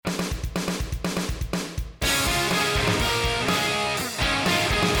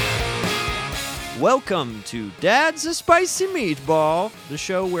Welcome to Dad's a Spicy Meatball, the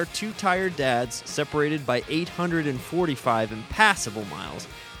show where two tired dads, separated by 845 impassable miles,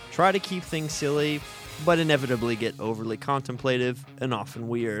 try to keep things silly, but inevitably get overly contemplative and often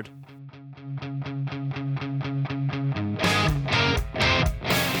weird.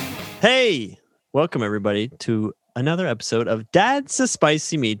 Hey! Welcome, everybody, to another episode of Dad's a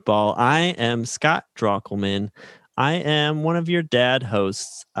Spicy Meatball. I am Scott Drockelman. I am one of your dad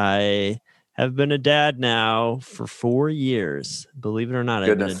hosts. I have been a dad now for 4 years. Believe it or not,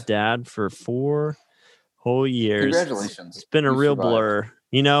 I've been a dad for 4 whole years. Congratulations. It's been a real blur.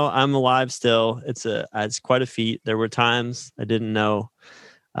 You know, I'm alive still. It's quite a feat. There were times I didn't know.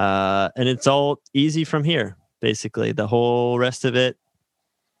 And it's all easy from here, basically. The whole rest of it.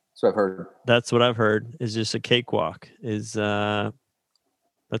 That's what I've heard. That's what I've heard is just a cakewalk. That's kind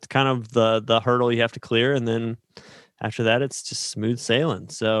of the hurdle you have to clear. And then after that, it's just smooth sailing.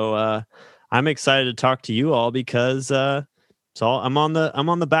 So I'm excited to talk to you all because I'm on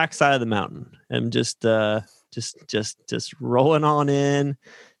the backside of the mountain. I'm just rolling on in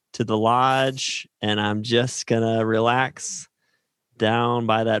to the lodge, and I'm just gonna relax down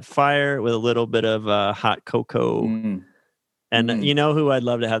by that fire with a little bit of hot cocoa. And you know who I'd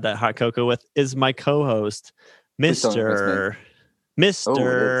love to have that hot cocoa with is my co-host, Mr. Hey.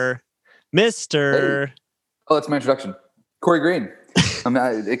 Oh, that's my introduction. Corey Green. I'm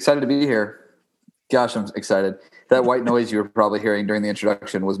excited to be here. Gosh, I'm excited. That white noise you were probably hearing during the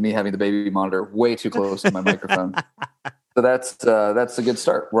introduction was me having the baby monitor way too close to my microphone. So that's a good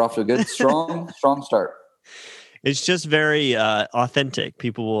start. We're off to a good, strong start. It's just very authentic.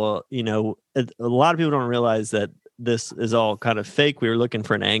 People will, a lot of people don't realize that this is all kind of fake. We were looking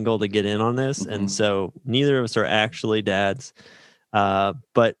for an angle to get in on this. And so neither of us are actually dads.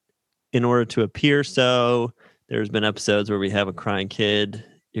 But in order to appear so, there's been episodes where we have a crying kid.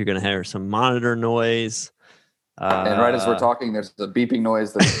 You're going to hear some monitor noise. And right as we're talking, there's a beeping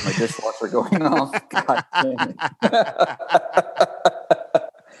noise. There's my dishwasher going off. God dang it.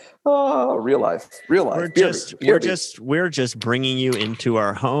 Oh, real life. We're just bringing you into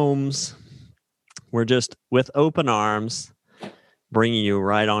our homes. We're just with open arms, bringing you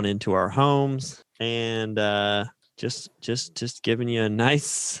right on into our homes, and just giving you a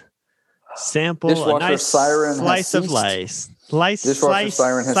nice sample, dishwasher a nice siren slice of lice. Dishwasher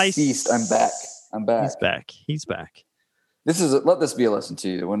siren has ceased. I'm back. He's back. Let this be a lesson to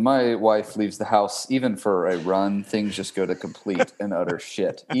you. When my wife leaves the house, even for a run, things just go to complete and utter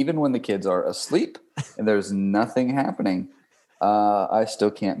shit. Even when the kids are asleep and there's nothing happening, I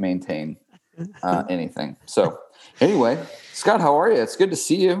still can't maintain anything. So anyway, Scott, how are you? It's good to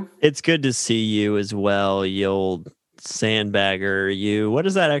see you. It's good to see you as well, you old sandbagger. What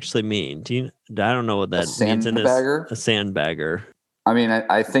does that actually mean? I don't know what that means. A sandbagger. I mean,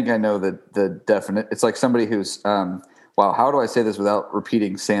 I think I know the definite. It's like somebody who's wow. How do I say this without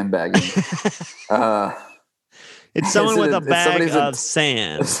repeating sandbagging? It's someone with a bag of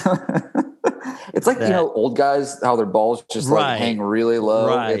sand. It's like old guys, how their balls just like hang really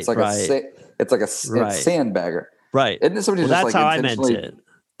low. Right, it's like a sandbagger. Right. Isn't it somebody that's just how like I meant it.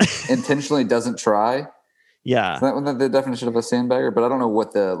 intentionally doesn't try? Yeah. Isn't that the definition of a sandbagger? But I don't know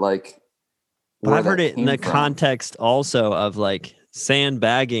what the like. But I've heard it in the context also of like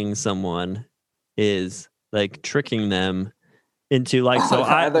sandbagging someone is like tricking them into like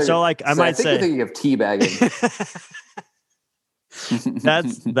I might say you're thinking of teabagging.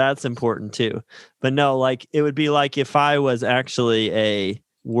 that's important too. But no, like it would be like if I was actually a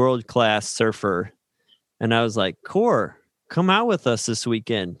world-class surfer and I was like, Core, come out with us this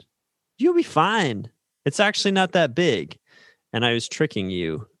weekend. You'll be fine. It's actually not that big. And I was tricking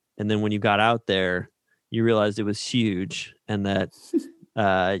you. And then when you got out there, you realized it was huge and that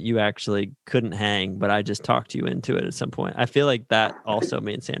you actually couldn't hang, but I just talked you into it at some point. I feel like that also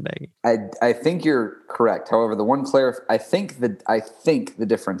means sandbagging. I think you're correct. However, the one I think the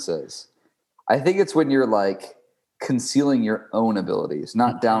difference is, I think it's when you're like concealing your own abilities,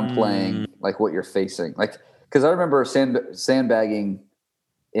 not downplaying like what you're facing. Like, because I remember sandbagging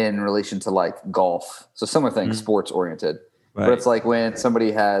in relation to like golf. So similar thing, sports oriented. Right. But it's like when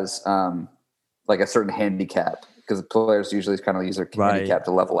somebody has like a certain handicap, because the players usually kind of use their handicap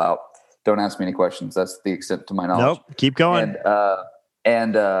to level out. Don't ask me any questions. That's the extent to my knowledge. Nope. Keep going.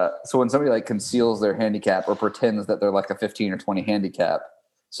 And so when somebody like conceals their handicap or pretends that they're like a 15 or 20 handicap,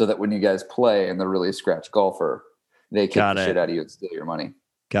 so that when you guys play and they're really a scratch golfer, they kick the shit out of you and steal your money.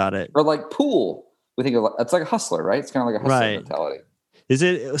 Got it. Or like pool. We think it's like a hustler, right? It's kind of like a hustler mentality. Is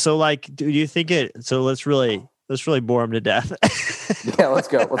it so? Like, do you think it? So let's really bore them to death. Yeah, let's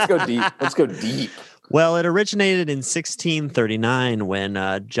go deep. Well, it originated in 1639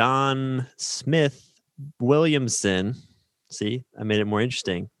 when John Smith Williamson. See, I made it more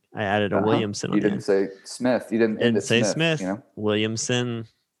interesting. I added a Williamson on You the didn't end. say Smith. You didn't end Didn't it say Smith. Smith. Williamson.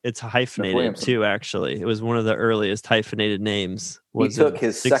 It's hyphenated Williamson. too, actually. It was one of the earliest hyphenated names. He took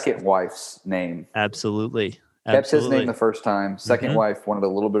his second wife's name. Absolutely. Kept his name the first time. Second wife wanted a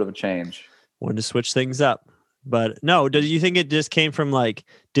little bit of a change. Wanted to switch things up. But no, do you think it just came from like,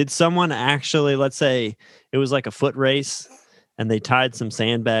 did someone actually, let's say it was like a foot race and they tied some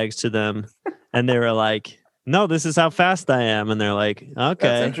sandbags to them and they were like, no, this is how fast I am. And they're like, okay.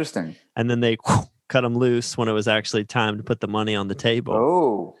 That's interesting. And then they cut them loose when it was actually time to put the money on the table.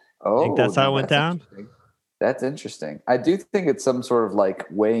 Oh, I think that's how it went down. That's interesting. I do think it's some sort of like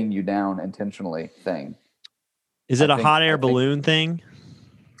weighing you down intentionally thing. Is it a hot air balloon thing?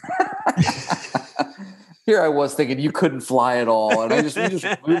 Here I was thinking you couldn't fly at all, and you just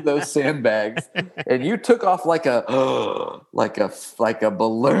moved those sandbags, and you took off like a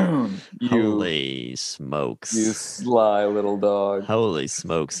balloon. Holy smokes! You sly little dog. Holy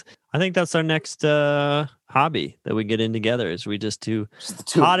smokes! I think that's our next hobby that we get in together. Is we just do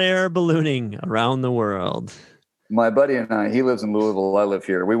hot air ballooning around the world. My buddy and I, he lives in Louisville. I live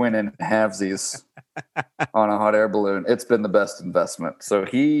here. We went in halvesies on a hot air balloon. It's been the best investment. So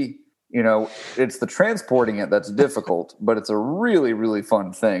it's the transporting it that's difficult, but it's a really, really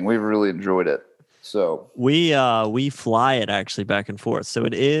fun thing. We've really enjoyed it. So we fly it actually back and forth. So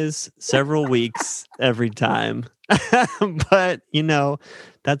it is several weeks every time. But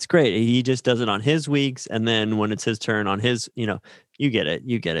that's great. He just does it on his weeks, and then when it's his turn on his, you get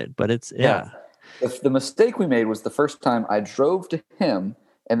it. But it's The mistake we made was the first time I drove to him,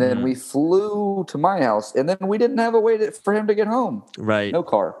 and then we flew to my house, and then we didn't have a way for him to get home. Right. No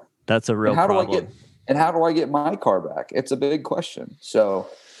car. That's a real problem. How do I get my car back? It's a big question. So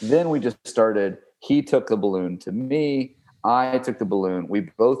then we just started. He took the balloon to me. I took the balloon. We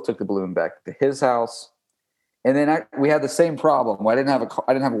both took the balloon back to his house. And then we had the same problem. I didn't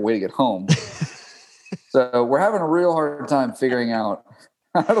have a way to get home. So we're having a real hard time figuring out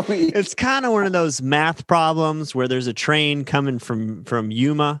how do we. It's kind of one of those math problems where there's a train coming from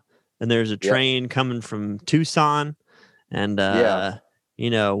Yuma and there's a train coming from Tucson, and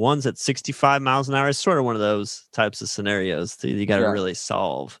one's at 65 miles an hour. It's sort of one of those types of scenarios that you got to really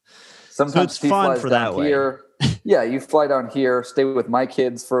solve. Sometimes so it's fun for that way. Yeah, you fly down here, stay with my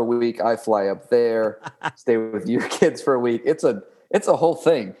kids for a week. I fly up there, stay with your kids for a week. It's a whole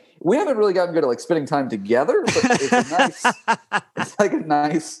thing. We haven't really gotten good at like spending time together, but it's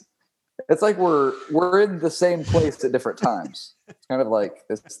like we're in the same place at different times. It's kind of like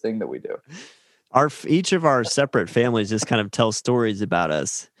this thing that we do. Each of our separate families just kind of tell stories about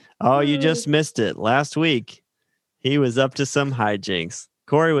us. Oh, you just missed it. Last week, he was up to some hijinks.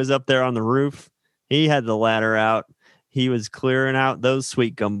 Corey was up there on the roof. He had the ladder out. He was clearing out those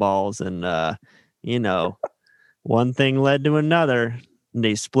sweet gum balls. And, one thing led to another. And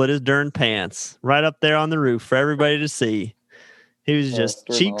he split his darn pants right up there on the roof for everybody to see. He was just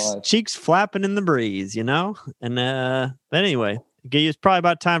cheeks flapping in the breeze, And but anyway, it's probably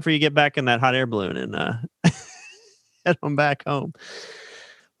about time for you to get back in that hot air balloon and head on back home.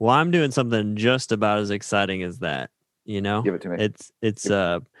 Well, I'm doing something just about as exciting as that. Give it to me.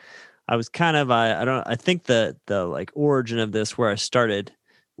 I was kind of I think the like origin of this where I started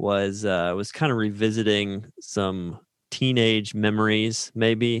was kind of revisiting some teenage memories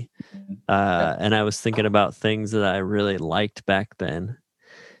maybe, and I was thinking about things that I really liked back then.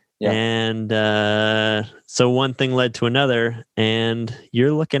 And so one thing led to another, and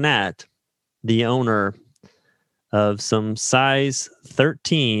you're looking at the owner of some size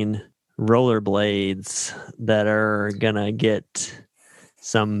 13 rollerblades that are gonna get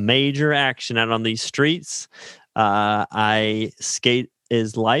some major action out on these streets. I skate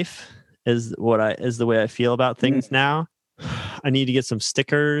is life is the way I feel about things now. I need to get some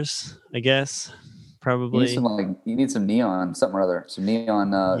stickers, I guess. Probably you need some neon something or other, some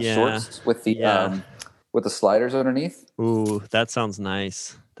neon shorts with the sliders underneath. Ooh, that sounds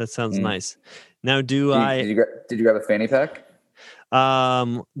nice. Nice. Now, did you grab a fanny pack?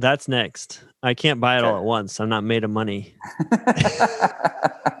 That's next. I can't buy it all at once. I'm not made of money.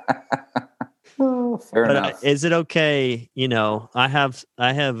 Fair enough. Is it okay? I have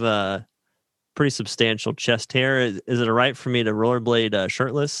pretty substantial chest hair. Is it all right for me to rollerblade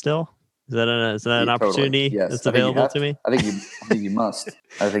shirtless still? Is that an opportunity that's available to me? I think you must.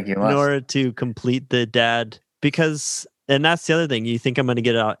 In order to complete the dad, and that's the other thing. You think I'm going to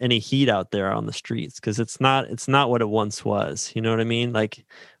get any heat out there on the streets because it's not what it once was. You know what I mean? Like,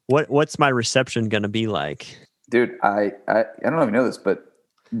 what's my reception going to be like? Dude, I don't even know this, but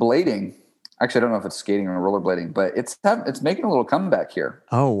blading, Actually, I don't know if it's skating or rollerblading, but it's making a little comeback here.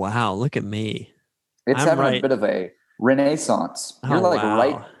 Oh wow, look at me. It's I'm having right. a bit of a renaissance. Oh,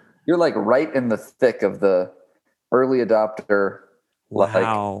 wow. You're like right in the thick of the early adopter, like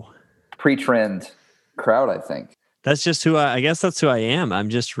Wow. pre-trend crowd, I think. That's just I guess that's who I am. I'm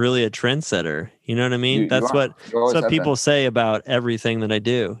just really a trendsetter. You know what I mean? You That's are. You always what have people been. say about everything that I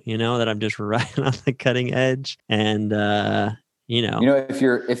do, that I'm just right on the cutting edge. And You know, if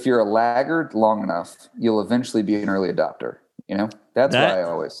you're a laggard long enough, you'll eventually be an early adopter. You know, that's what I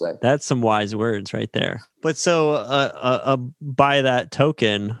always say. That's some wise words right there. But so, by that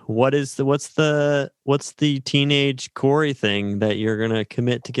token, what's the teenage Corey thing that you're gonna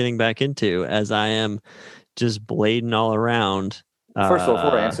commit to getting back into? As I am just blading all around. First of all,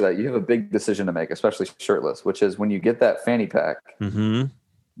 before I answer that, you have a big decision to make, especially shirtless, which is when you get that fanny pack. Mm-hmm.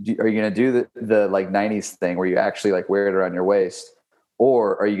 Are you going to do the like 90s thing where you actually like wear it around your waist,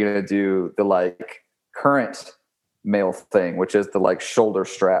 or are you going to do the like current male thing, which is the like shoulder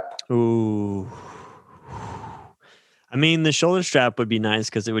strap? Ooh. I mean, the shoulder strap would be nice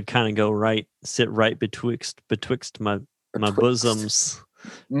because it would kind of sit right betwixt my bosoms,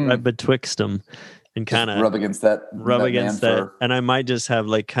 right betwixt them, and kind of rub against that. And I might just have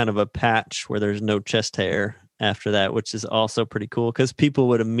like kind of a patch where there's no chest hair after that, which is also pretty cool because people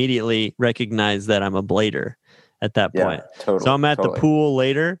would immediately recognize that I'm a blader at that point. Totally, so I'm at the pool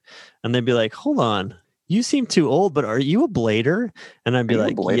later and they'd be like, hold on, you seem too old, but are you a blader? And I'd be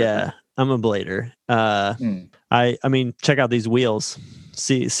like, yeah, I'm a blader. I mean, check out these wheels.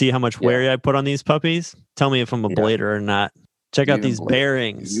 See how much wear I put on these puppies? Tell me if I'm a blader or not. Check out these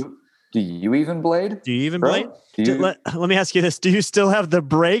bearings. Do you even blade? Do you even blade? Let me ask you this. Do you still have the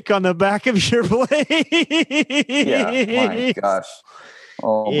brake on the back of your blade? Yeah, my gosh.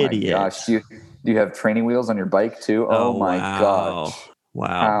 Oh, Idiot. my gosh. Do you have training wheels on your bike too? Oh my gosh.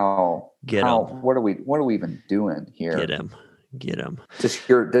 Wow. What are we even doing here? Get him. Does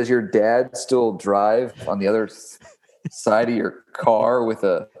your dad still drive on the other side of your car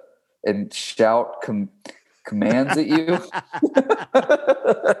and shout commands at you?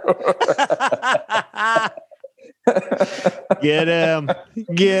 Get him.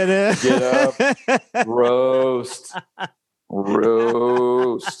 Get up. Roast.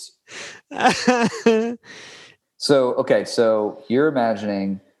 So you're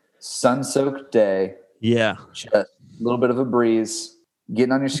imagining sun-soaked day. Yeah. Just a little bit of a breeze,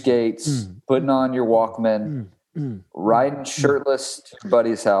 getting on your skates, putting on your Walkman, riding shirtless to your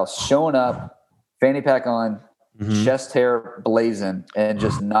buddy's house, showing up, fanny pack on, chest hair blazing, and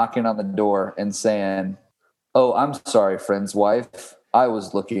just knocking on the door and saying, "Oh, I'm sorry, friend's wife. I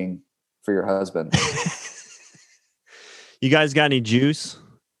was looking for your husband." You guys got any juice?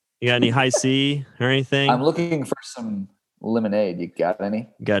 You got any high C or anything? I'm looking for some lemonade. You got any?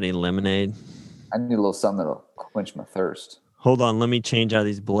 Got any lemonade? I need a little something that'll quench my thirst. Hold on, let me change out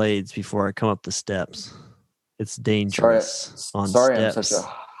these blades before I come up the steps. It's dangerous Sorry, steps. I'm such a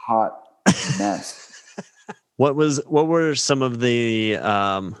hot mess. What were some of the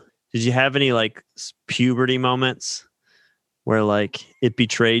did you have any like puberty moments where like it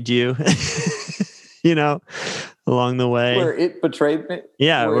betrayed you? Along the way. Where it betrayed me?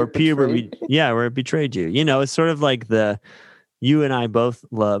 Yeah, where it betrayed you. It's sort of like you and I both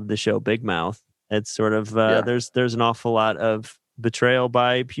love the show Big Mouth. It's sort of there's an awful lot of betrayal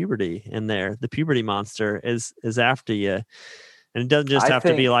by puberty in there. The puberty monster is after you. And it doesn't just have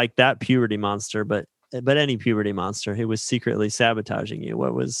to be like that puberty monster, but any puberty monster who was secretly sabotaging you.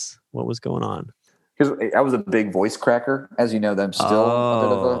 What was going on? Because I was a big voice cracker, as you know. I'm still a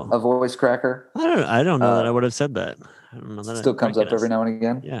bit of a voice cracker. I don't know that I would have said that. I don't know that still comes up every now and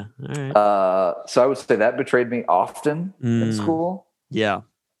again. Yeah. All right. So I would say that betrayed me often in school. Yeah.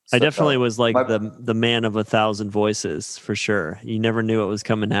 I definitely was like the man of 1,000 voices for sure. You never knew what was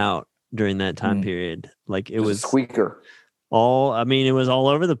coming out during that time period. Like it was a squeaker. It was all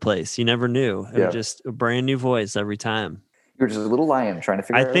over the place. You never knew. It was just a brand new voice every time. You were just a little lion trying to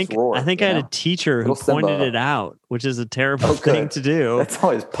figure out his roar. I think I had a teacher who pointed it out, which is a terrible thing to do. That's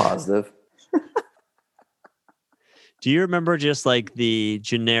always positive. Do you remember just like the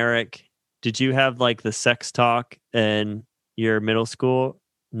generic? Did you have like the sex talk in your middle school?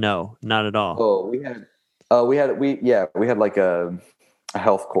 No, not at all. Oh, we had like a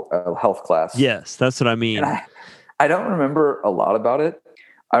health class. Yes, that's what I mean. And I don't remember a lot about it.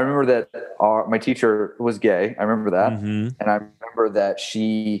 I remember that my teacher was gay. I remember that. And I remember that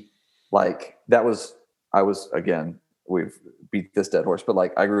again, we've beat this dead horse, but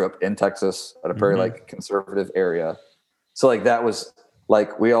like I grew up in Texas at a very like conservative area. So like that was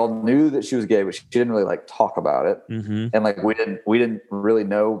like, we all knew that she was gay, but she didn't really like talk about it. And like, we didn't really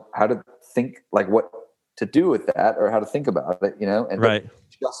know how to think, like what to do with that or how to think about it, you know? And Right.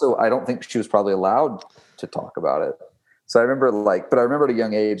 she also, I don't think she was probably allowed to talk about it. So I remember but I remember at a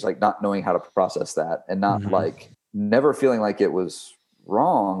young age, like not knowing how to process that and not like never feeling like it was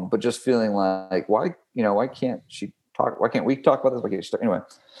wrong, but just feeling like, why can't she talk? Why can't we talk about this? Why can't she talk? Anyway.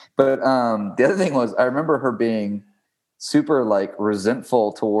 But the other thing was, I remember her being super like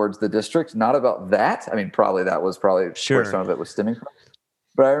resentful towards the district, not about that. I mean, probably that was where some of it was stemming from.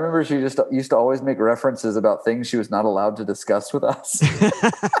 But I remember she just used to always make references about things she was not allowed to discuss with us.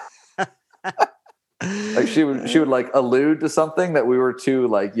 Like she would like allude to something that we were too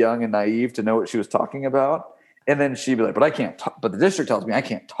like young and naive to know what she was talking about. And then she'd be like, but I can't talk, but the district tells me I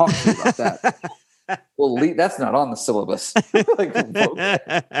can't talk to you about that. Well, that's not on the syllabus. Like,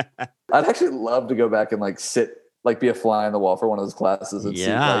 I'd actually love to go back and like be a fly on the wall for one of those classes and see,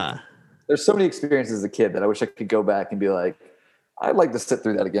 like, there's so many experiences as a kid that I wish I could go back and be like, I'd like to sit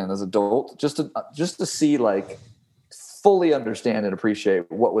through that again as an adult, just to see, like, fully understand and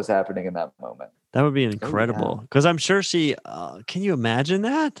appreciate what was happening in that moment. That would be incredible. Because I'm sure she, can you imagine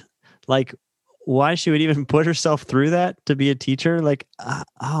that? Like, why she would even put herself through that to be a teacher? Like,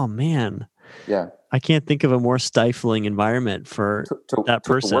 oh man. Yeah. I can't think of a more stifling environment for that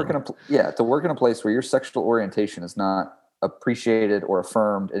person. To work in a place where your sexual orientation is not appreciated or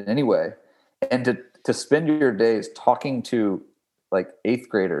affirmed in any way, and to spend your days talking to like 8th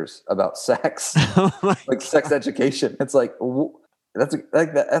graders about sex, like sex education. It's like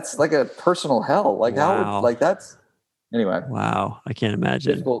that's like a personal hell. Like how would, like that's anyway. Wow, I can't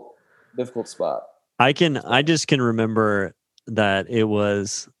imagine. Difficult spot. I just can remember that it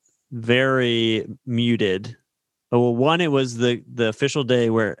was very muted. Well, one, it was the official day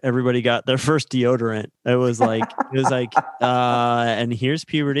where everybody got their first deodorant. It was like, and here's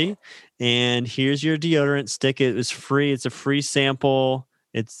puberty, and here's your deodorant stick. It was free. It's a free sample.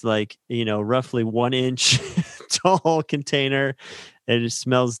 It's like, roughly 1 inch tall container. And it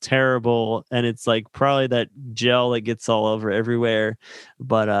smells terrible, and it's like probably that gel that gets all over everywhere.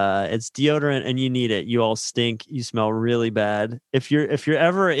 But it's deodorant, and you need it. You all stink. You smell really bad. If you're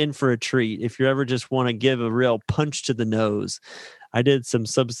ever in for a treat, if you ever just want to give a real punch to the nose, I did some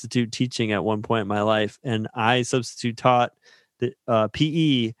substitute teaching at one point in my life, and I substitute taught the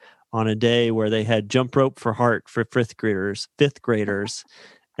PE on a day where they had jump rope for heart for fifth graders.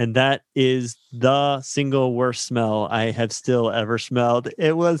 And that is the single worst smell I have still ever smelled.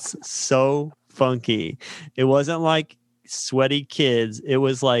 It was so funky. It wasn't like sweaty kids. It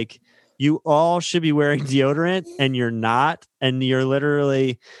was like, you all should be wearing deodorant and you're not. And you're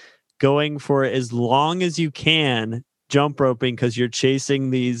literally going for as long as you can jump roping because you're chasing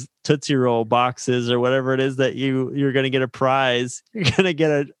these Tootsie Roll boxes or whatever it is that you're going to get a prize. You're going to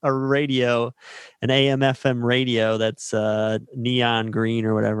get a radio, an AM FM radio that's neon green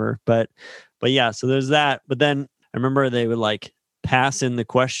or whatever. But yeah, so there's that. But then I remember they would like pass in the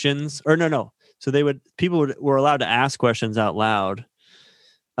questions, or no. So people were allowed to ask questions out loud,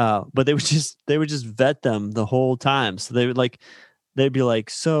 but they would just vet them the whole time. So they'd be like,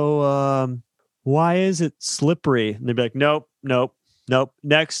 so why is it slippery? And they'd be like, nope.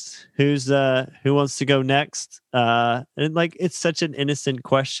 Next, who wants to go next? And like, it's such an innocent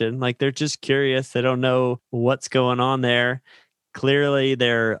question. Like, they're just curious. They don't know what's going on there. Clearly,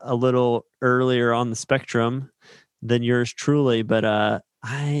 they're a little earlier on the spectrum than yours truly. But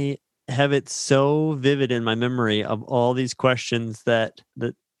I have it so vivid in my memory of all these questions that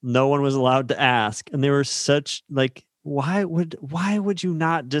no one was allowed to ask, and they were such like. Why would you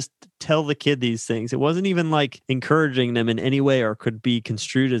not just tell the kid these things? It wasn't even like encouraging them in any way or could be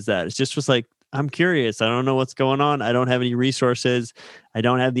construed as that. It just was like, I'm curious. I don't know what's going on. I don't have any resources. I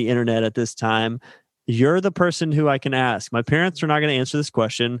don't have the internet at this time. You're the person who I can ask. My parents are not going to answer this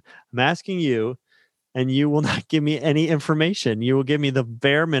question. I'm asking you, and you will not give me any information. You will give me the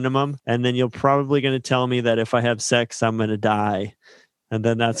bare minimum, and then you're probably going to tell me that if I have sex, I'm going to die. And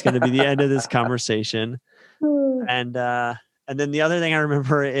then that's going to be the end of this conversation. And then the other thing I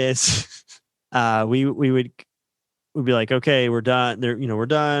remember is we would be like, okay, we're done. We're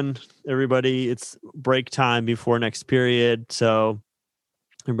done. Everybody, it's break time before next period. So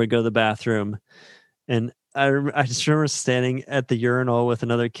everybody go to the bathroom. And I just remember standing at the urinal with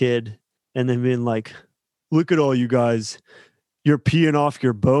another kid and then being like, look at all you guys. You're peeing off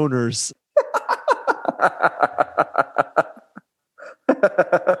your boners.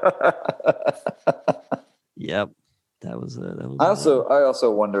 Yep. That was I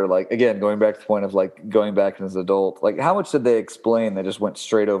also wonder, like, again, going back to the point of like going back as an adult, like how much did they explain that just went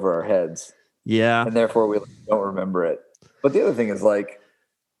straight over our heads? Yeah. And therefore we don't remember it. But the other thing is, like,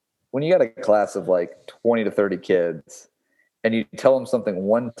 when you got a class of like 20 to 30 kids and you tell them something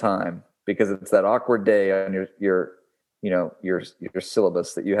one time because it's that awkward day on your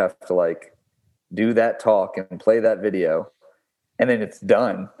syllabus that you have to like do that talk and play that video, and then it's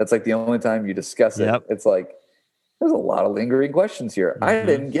done. That's like the only time you discuss it. Yep. It's like, there's a lot of lingering questions here. I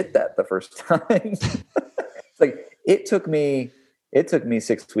didn't get that the first time. It's like, it took me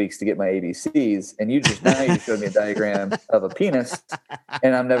 6 weeks to get my ABCs, and you showed me a diagram of a penis,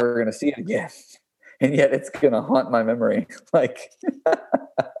 and I'm never going to see it again. And yet it's going to haunt my memory. Like,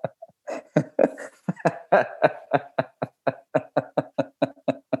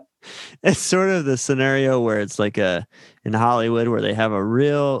 it's sort of the scenario where it's like in Hollywood where they have a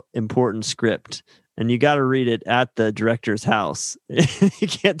real important script and you got to read it at the director's house. You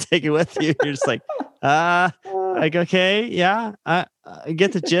can't take it with you. You're just like, okay, yeah, I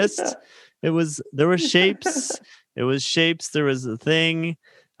get the gist. There were shapes. It was shapes. There was a thing.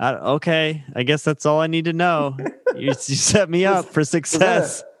 Okay, I guess that's all I need to know. You set me up for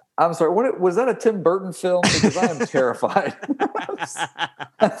success. I'm sorry. What was that? A Tim Burton film? Because I am terrified.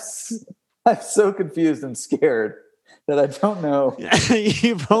 I'm so confused and scared that I don't know.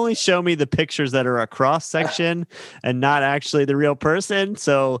 You've only shown me the pictures that are a cross section and not actually the real person.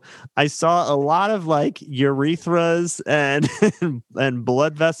 So I saw a lot of like urethras and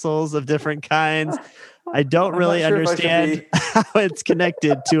blood vessels of different kinds. I don't really understand how it's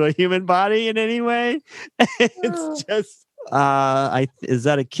connected to a human body in any way. It's just is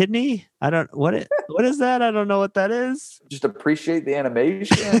that a kidney? What is that? I don't know what that is. Just appreciate the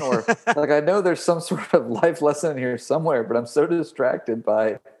animation, or like, I know there's some sort of life lesson here somewhere, but I'm so distracted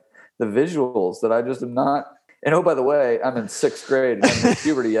by the visuals that I just am not. And oh, by the way, I'm in 6th grade and I haven't hit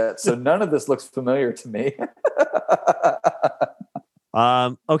puberty yet, so none of this looks familiar to me.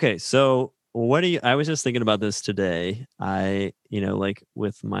 Okay, so I was just thinking about this today. Like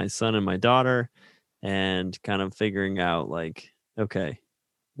with my son and my daughter, and kind of figuring out like, okay,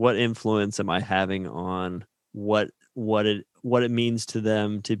 what influence am I having on what it means to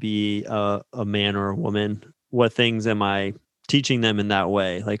them to be a man or a woman? What things am I teaching them in that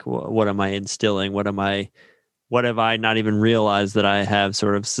way? Like, what am I instilling? What have I not even realized that I have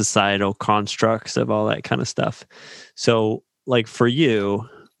sort of societal constructs of all that kind of stuff? So like for you,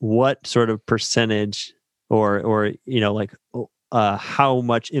 what sort of percentage or like how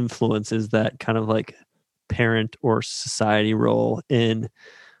much influence is that kind of like parent or society role in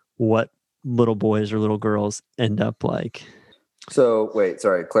what little boys or little girls end up like? So wait,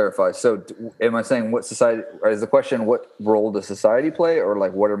 sorry, clarify. So am I saying what society, or is the question, what role does society play, or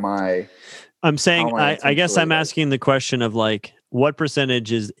like what are my... I'm saying, I guess I'm asking the question of like, what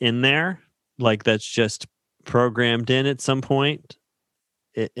percentage is in there? Like that's just programmed in at some point.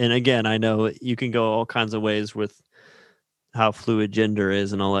 And again, I know you can go all kinds of ways with how fluid gender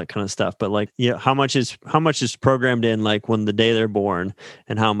is and all that kind of stuff, but like, yeah, how much is programmed in like when the day they're born,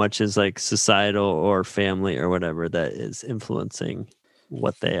 and how much is like societal or family or whatever that is influencing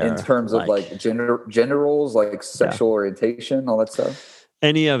what they are in terms of like gender roles, like sexual orientation, all that stuff?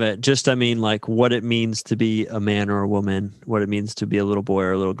 Any of it. Just, I mean, like what it means to be a man or a woman, what it means to be a little boy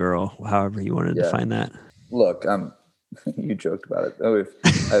or a little girl, however you want to define that. Look, you joked about it.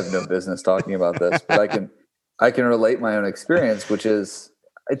 I have no business talking about this, but I can relate my own experience, which is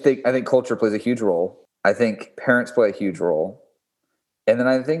I think culture plays a huge role. I think parents play a huge role. And then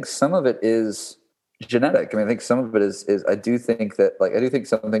I think some of it is genetic. I mean, I think some of it is I do think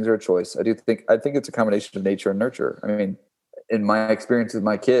some things are a choice. I think it's a combination of nature and nurture. I mean, in my experience with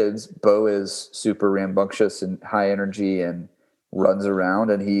my kids, Bo is super rambunctious and high energy and runs around,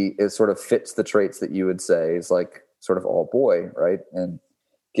 and he is sort of fits the traits that you would say is like sort of all boy, right? And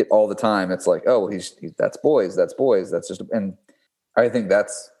get all the time. It's like, oh, that's boys. That's just, and I think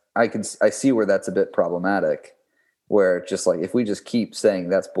I see where that's a bit problematic, where just like, if we just keep saying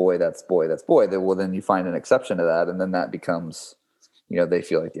that's boy, then you find an exception to that. And then that becomes, they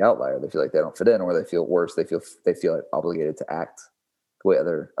feel like the outlier. They feel like they don't fit in, or they feel worse. They feel like obligated to act the way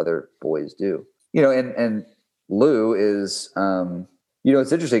other boys do, and Lou is,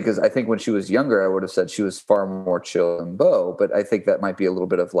 it's interesting because I think when she was younger, I would have said she was far more chill than Bo, but I think that might be a little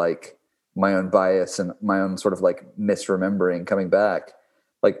bit of like my own bias and my own sort of like misremembering coming back.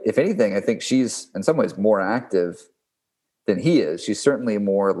 Like, if anything, I think she's in some ways more active than he is. She's certainly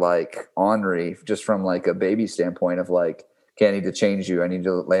more like ornery, just from like a baby standpoint of like, okay, I need to change you. I need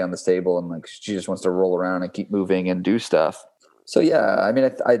to lay on this table. And like, she just wants to roll around and keep moving and do stuff. So yeah, I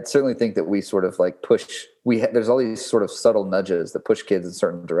mean, I certainly think that we sort of like there's all these sort of subtle nudges that push kids in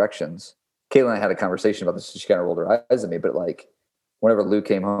certain directions. Kayla and I had a conversation about this. She kind of rolled her eyes at me, but like whenever Lou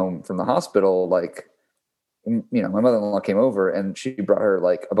came home from the hospital, like, my mother-in-law came over and she brought her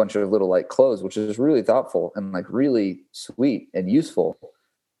like a bunch of little like clothes, which is really thoughtful and like really sweet and useful.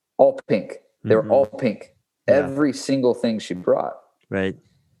 all pink. They were all pink. Yeah. Every single thing she brought. Right.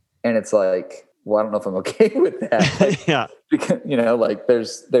 And it's like, well, I don't know if I'm okay with that. Like, Yeah. because, like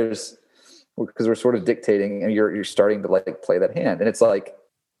there's, because we're sort of dictating and you're starting to like play that hand. And it's like,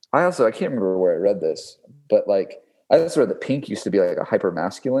 I can't remember where I read this, but like, I also read that pink used to be like a hyper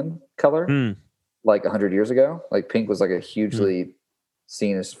masculine color, like 100 years ago. Like pink was like a hugely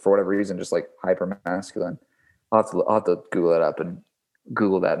seen as, for whatever reason, just like hyper masculine. I'll have to Google that up and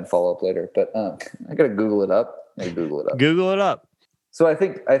follow up later. But I gotta Google it up. Google it up. So I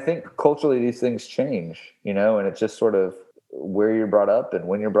think culturally these things change, and it's just sort of where you're brought up and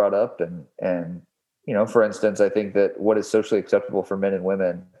when you're brought up, and for instance, I think that what is socially acceptable for men and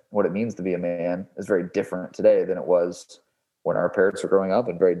women, what it means to be a man, is very different today than it was when our parents were growing up,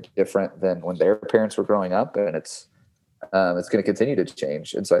 and very different than when their parents were growing up, and it's going to continue to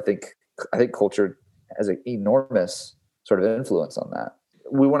change. And so I think culture has an enormous sort of influence on that.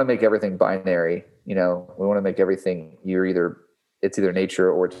 We want to make everything binary, we want to make everything it's either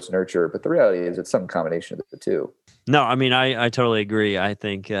nature or it's nurture, but the reality is it's some combination of the two. No, I mean, I totally agree. I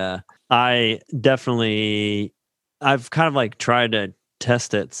think I've kind of like tried to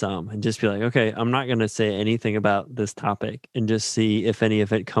test it some and just be like, okay, I'm not going to say anything about this topic and just see if any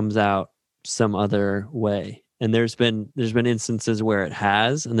of it comes out some other way. And there's been instances where it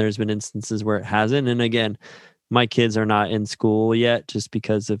has, and there's been instances where it hasn't. And again, my kids are not in school yet just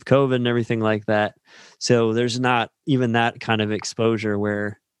because of COVID and everything like that. So there's not even that kind of exposure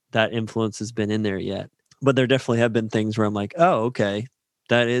where that influence has been in there yet. But there definitely have been things where I'm like, oh, okay,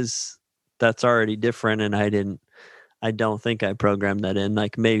 that's already different. And I don't think I programmed that in.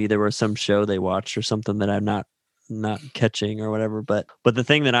 Like maybe there was some show they watched or something that I'm not catching or whatever. But the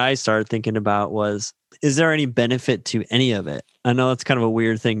thing that I started thinking about was, is there any benefit to any of it? I know that's kind of a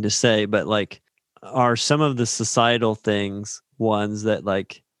weird thing to say, but like, are some of the societal things ones that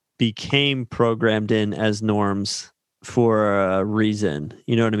like became programmed in as norms for a reason?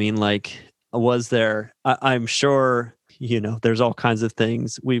 You know what I mean? Like, was there, I'm sure, there's all kinds of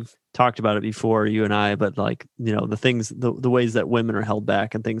things. We've talked about it before, you and I, but like, the things, the ways that women are held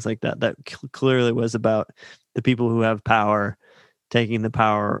back and things like that clearly was about the people who have power, taking the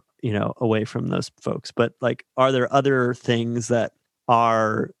power, away from those folks. But like, are there other things that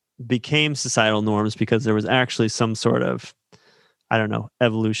became societal norms because there was actually some sort of, I don't know,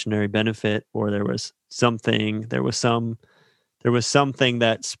 evolutionary benefit, or there was something that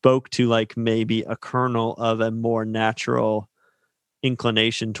spoke to like maybe a kernel of a more natural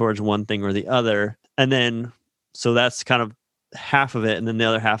inclination towards one thing or the other. And then, so that's kind of half of it. And then the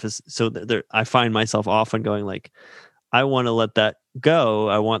other half is, I find myself often going like, I want to let that go.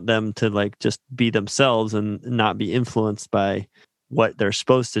 I want them to like just be themselves and not be influenced by what they're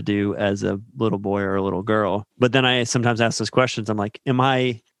supposed to do as a little boy or a little girl. But then I sometimes ask those questions. I'm like, am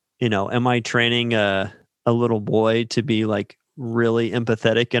I training a little boy to be like really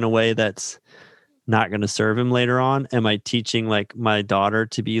empathetic in a way that's not going to serve him later on? Am I teaching like my daughter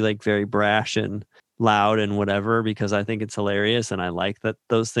to be like very brash and loud and whatever because I think it's hilarious and I like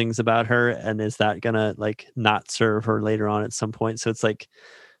those things about her? And is that going to like not serve her later on at some point? So it's like,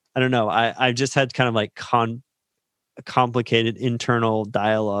 I don't know. I just had kind of like a complicated internal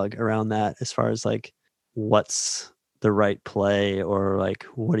dialogue around that as far as like what's the right play, or like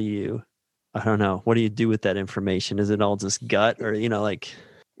I don't know, what do you do with that information? Is it all just gut, or like,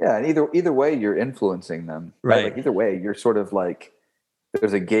 yeah, and either way you're influencing them, right? Like either way you're sort of like,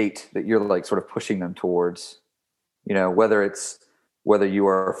 there's a gate that you're like sort of pushing them towards, whether you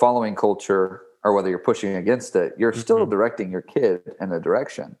are following culture or whether you're pushing against it, you're still directing your kid in a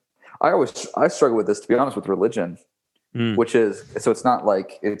direction. I struggle with this, to be honest, with religion. Which is, so it's not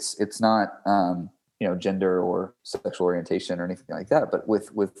like it's not gender or sexual orientation or anything like that, but with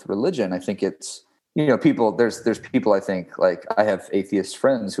religion, I think it's people, there's people, I think, like I have atheist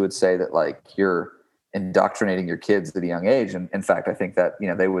friends who would say that like you're indoctrinating your kids at a young age, and in fact I think that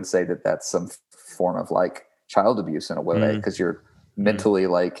they would say that that's some form of like child abuse in a way, because you're mentally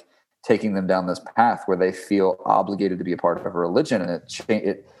like taking them down this path where they feel obligated to be a part of a religion, and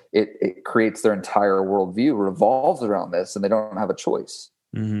it creates their entire worldview revolves around this, and they don't have a choice,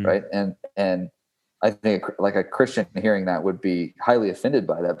 right? And I think like a Christian hearing that would be highly offended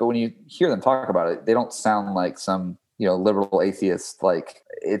by that. But when you hear them talk about it, they don't sound like some liberal atheist. Like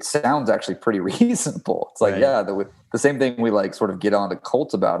it sounds actually pretty reasonable. It's like, right. The same thing we like sort of get on to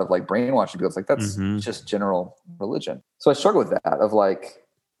cult about, of like brainwashing people. It's like that's just general religion. So I struggle with that of like.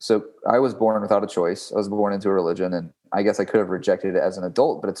 So I was born without a choice. I was born into a religion, and I guess I could have rejected it as an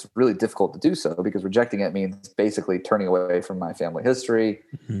adult, but it's really difficult to do so because rejecting it means basically turning away from my family history,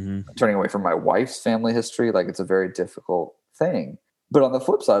 turning away from my wife's family history. Like it's a very difficult thing. But on the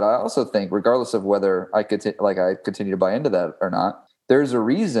flip side, I also think, regardless of whether I continue to buy into that or not, there's a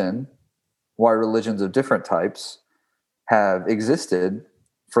reason why religions of different types have existed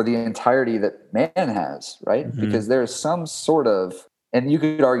for the entirety that man has, right? Mm-hmm. Because there's some sort of, and you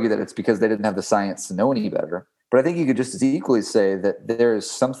could argue that it's because they didn't have the science to know any better. But I think you could just as equally say that there is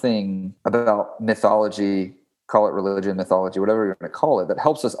something about mythology, call it religion, mythology, whatever you're going to call it, that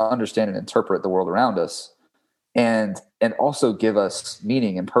helps us understand and interpret the world around us, and also give us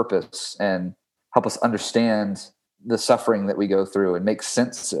meaning and purpose, and help us understand the suffering that we go through and make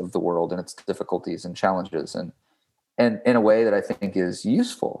sense of the world and its difficulties and challenges, and in a way that I think is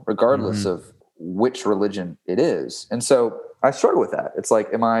useful, regardless of which religion it is. And so I struggle with that. It's like,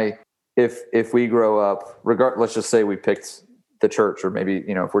 if we grow up, let's just say we picked the church, or maybe,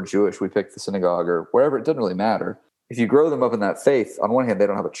 if we're Jewish, we picked the synagogue or wherever, it doesn't really matter. If you grow them up in that faith, on one hand, they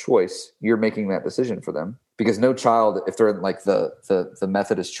don't have a choice. You're making that decision for them, because no child, if they're in like the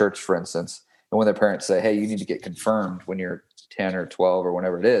Methodist church, for instance, and when their parents say, hey, you need to get confirmed when you're 10 or 12 or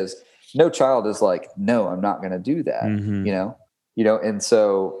whenever it is, no child is like, no, I'm not going to do that. And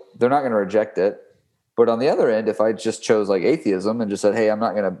so they're not going to reject it. But on the other end, if I just chose like atheism and just said, hey, I'm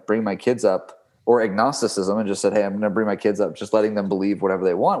not going to bring my kids up, or agnosticism and just said, hey, I'm going to bring my kids up, just letting them believe whatever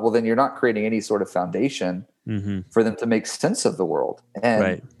they want, well, then you're not creating any sort of foundation for them to make sense of the world.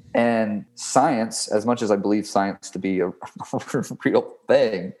 And science, as much as I believe science to be a real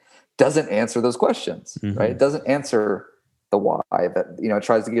thing, doesn't answer those questions, right? It doesn't answer the why, that, it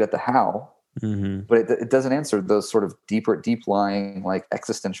tries to get at the how, but it doesn't answer those sort of deep lying, like,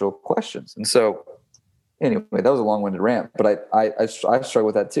 existential questions. And so anyway, that was a long-winded rant, but I struggle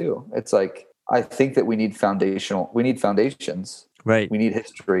with that too. It's like, I think that we need foundations, right? We need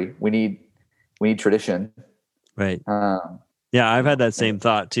history. We need tradition, right? Yeah, I've had that same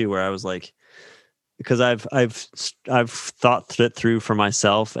thought too, where I was like, because I've thought it through for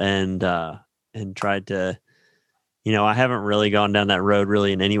myself and tried to, I haven't really gone down that road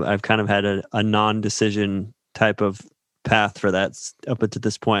really in any way. I've kind of had a non-decision type of path for that up until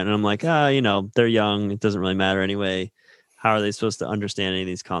this point. And I'm like, they're young. It doesn't really matter anyway. How are they supposed to understand any of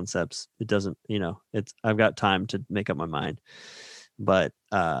these concepts? It doesn't, I've got time to make up my mind. But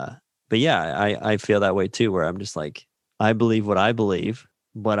yeah, I feel that way too, where I'm just like, I believe what I believe,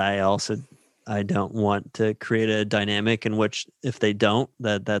 but I don't want to create a dynamic in which, if they don't,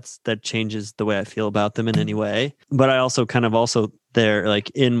 that changes the way I feel about them in any way. But I also there, like,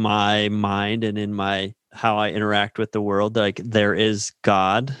 in my mind and in my how I interact with the world, like, there is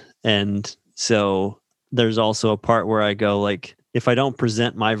God. And so there's also a part where I go, like, if I don't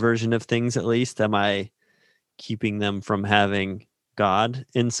present my version of things, at least, am I keeping them from having God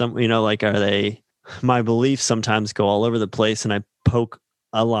in some, like, are they, my beliefs sometimes go all over the place, and I poke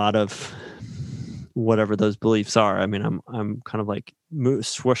a lot of whatever those beliefs are. I mean, I'm kind of like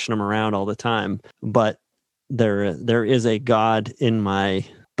swooshing them around all the time, but there is a God in my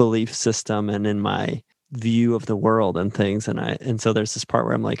belief system and in my view of the world and things. And so there's this part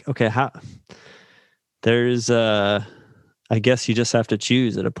where I'm like, okay, I guess you just have to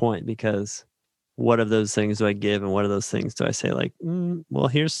choose at a point, because what of those things do I give, and what of those things do I say, like, well,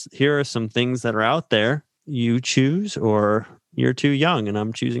 here are some things that are out there, you choose, or you're too young and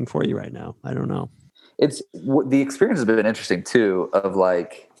I'm choosing for you right now. I don't know. The experience has been interesting too, of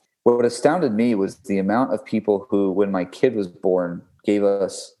like, what astounded me was the amount of people who, when my kid was born, gave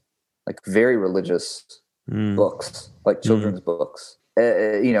us like very religious books, like children's books,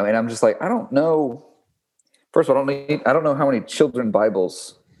 and I'm just like, I don't know. First of all, I don't know how many children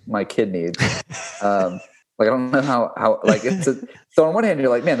Bibles my kid needs. Like, I don't know how like, so on one hand, you're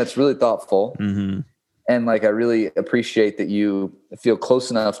like, man, that's really thoughtful. And like, I really appreciate that you feel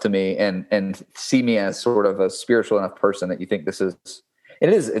close enough to me and see me as sort of a spiritual enough person that you think this is,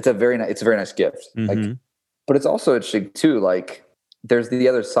 it's a very nice gift. Like, but it's also interesting too. Like, there's the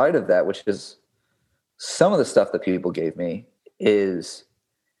other side of that, which is some of the stuff that people gave me is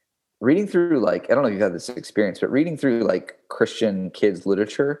reading through, like, I don't know if you've had this experience, but reading through like Christian kids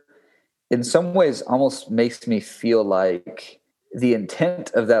literature in some ways almost makes me feel like the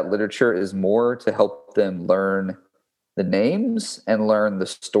intent of that literature is more to help them learn the names and learn the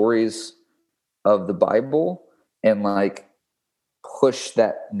stories of the Bible and like push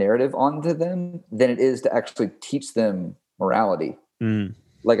that narrative onto them than it is to actually teach them morality.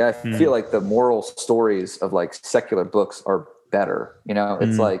 Like, I feel like the moral stories of like secular books are better.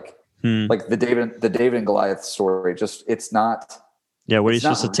 It's like the David and Goliath story. Just, it's not. Yeah, what are you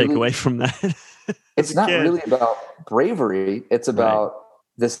supposed to take away from that? It's not really about bravery. It's about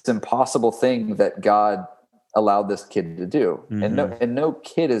this impossible thing that God allowed this kid to do, and no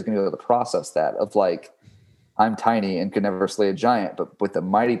kid is going to be able to process that. Of like, I'm tiny and could never slay a giant, but with the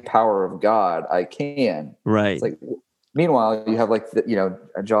mighty power of God, I can. Right. It's like, meanwhile, you have like, John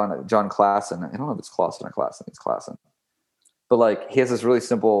Klassen. I don't know if it's Clausen or Klassen. I think it's Klassen. But like, he has this really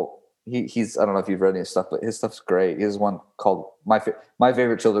simple, he's, I don't know if you've read any of his stuff, but his stuff's great. He has one called, my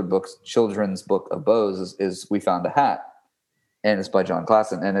favorite children's book of Bows is We Found a Hat. And it's by John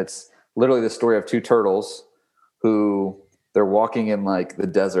Klassen. And it's literally the story of two turtles who they're walking in like the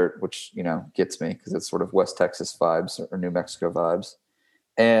desert, which, gets me because it's sort of West Texas vibes or New Mexico vibes.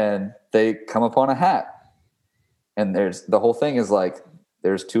 And they come upon a hat. And the whole thing is like,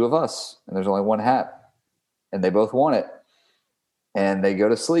 there's two of us and there's only one hat and they both want it. And they go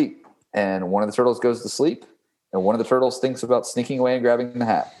to sleep and one of the turtles goes to sleep and one of the turtles thinks about sneaking away and grabbing the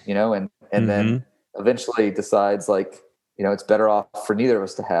hat, and then eventually decides like, it's better off for neither of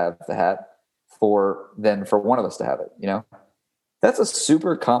us to have the hat than for one of us to have it, That's a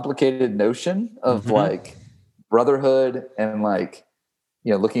super complicated notion of like brotherhood and like,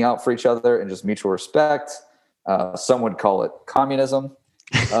 looking out for each other and just mutual respect. Some would call it communism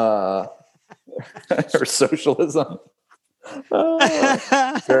or socialism.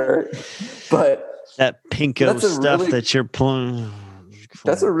 Sure. But that pinko stuff that you're pulling.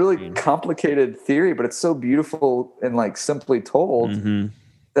 That's a really complicated theory, but it's so beautiful and like simply told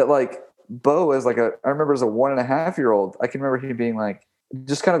that like Bo is like I remember as a 1.5-year-old, I can remember him being like,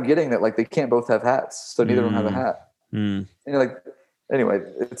 just kind of getting that like they can't both have hats, so neither of them have a hat. And you're like, anyway,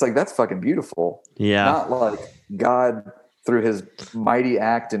 it's like, that's fucking beautiful. Yeah. Not like God through his mighty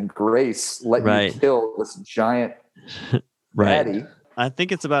act and grace let you kill this giant baddie. I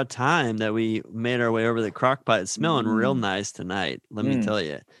think it's about time that we made our way over the crock pot. It's smelling real nice tonight. Let me tell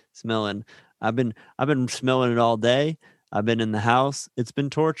you, smelling. I've been smelling it all day. I've been in the house. It's been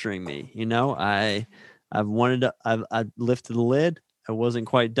torturing me. I lifted the lid. I wasn't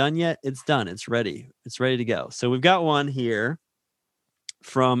quite done yet. It's done. It's ready. It's ready to go. So we've got one here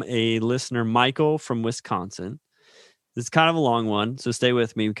from a listener, Michael from Wisconsin. It's kind of a long one, so stay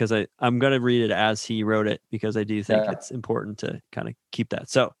with me because I'm going to read it as he wrote it because I do think it's important to kind of keep that.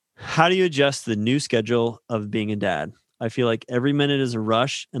 So, how do you adjust the new schedule of being a dad? I feel like every minute is a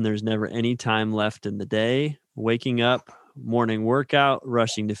rush and there's never any time left in the day. Waking up, morning workout,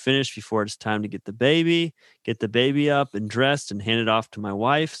 rushing to finish before it's time to get the baby up and dressed and hand it off to my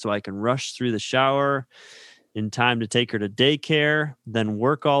wife so I can rush through the shower in time to take her to daycare, then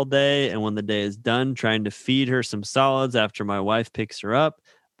work all day. And when the day is done, trying to feed her some solids after my wife picks her up,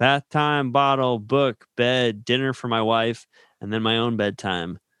 bath time, bottle, book, bed, dinner for my wife, and then my own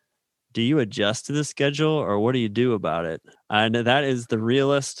bedtime. Do you adjust to the schedule or what do you do about it? I know that is the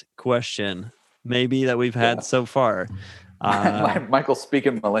realest question maybe that we've had so far. Michael's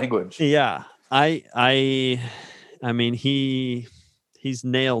speaking my language. Yeah. I mean, he's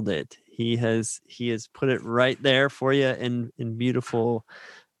nailed it. He has put it right there for you in beautiful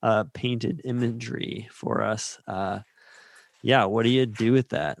painted imagery for us. What do you do with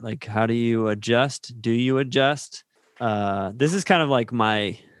that? Like, how do you adjust? Do you adjust? This is kind of like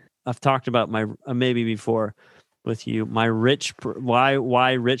I've talked about my maybe before with you, my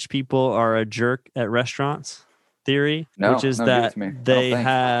why rich people are a jerk at restaurants theory, which is that they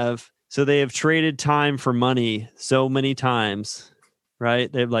have traded time for money so many times,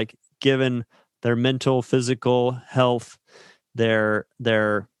 right? They've like given their mental, physical health, their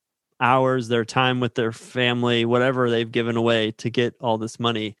hours, their time with their family, whatever they've given away to get all this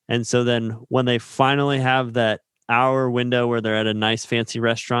money. And so then when they finally have that hour window where they're at a nice fancy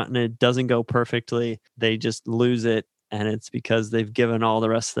restaurant and it doesn't go perfectly, they just lose it. And it's because they've given all the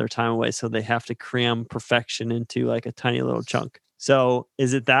rest of their time away. So they have to cram perfection into like a tiny little chunk. So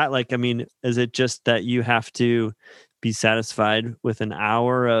is it that, like, I mean, is it just that you have to be satisfied with an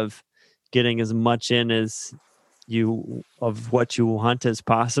hour of getting as much in as of what you want as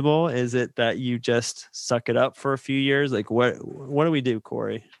possible? Is it that you just suck it up for a few years? Like what do we do,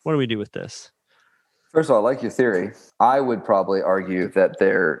 Corey? What do we do with this? First of all, I like your theory. I would probably argue that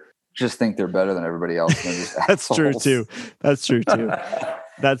just think they're better than everybody else. That's true too. That's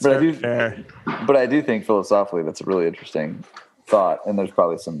very fair. But I do think philosophically that's a really interesting thought, and there's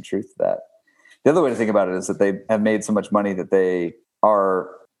probably some truth to that. The other way to think about it is that they have made so much money that they are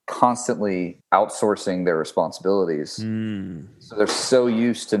constantly outsourcing their responsibilities. So they're so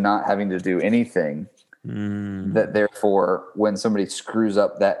used to not having to do anything that therefore when somebody screws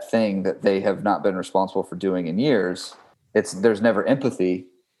up that thing that they have not been responsible for doing in years, there's never empathy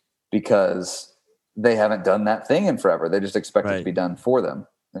because they haven't done that thing in forever. They just expect it to be done for them.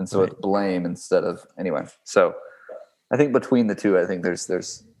 And so it's blame instead of anyway. So I think between the two, I think I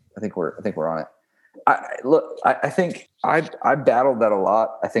think we're on it. I think I battled that a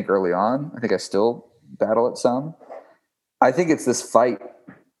lot. I think early on, I think I still battle it some. I think it's this fight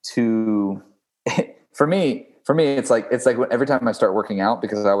to, for me, it's like every time I start working out,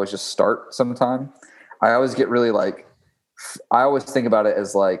 because I always just start sometime, I always get really like, I always think about it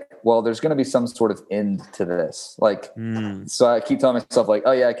as like, well, there's going to be some sort of end to this. Like, so I keep telling myself like,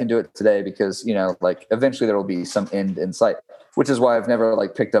 oh yeah, I can do it today because, like eventually there will be some end in sight, which is why I've never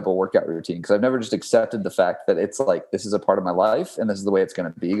like picked up a workout routine, because I've never just accepted the fact that it's like, this is a part of my life and this is the way it's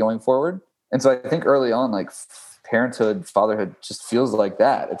going to be going forward. And so I think early on, like parenthood, fatherhood just feels like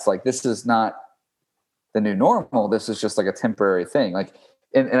that. It's like, this is not the new normal. This is just like a temporary thing. Like,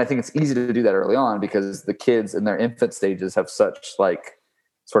 and I think it's easy to do that early on because the kids in their infant stages have such like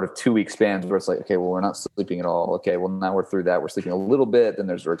sort of 2 week spans where it's like, okay, well, we're not sleeping at all. Okay, well, now we're through that. We're sleeping a little bit. Then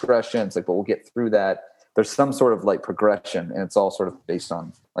there's regression. It's like, but we'll get through that. There's some sort of like progression, and it's all sort of based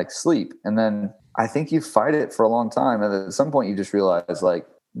on like sleep. And then I think you fight it for a long time. And at some point you just realize like,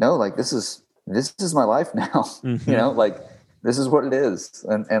 no, like this is my life now, like this is what it is.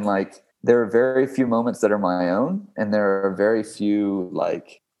 And like, there are very few moments that are my own, and there are very few,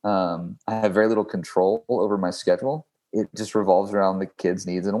 like, I have very little control over my schedule. It just revolves around the kids'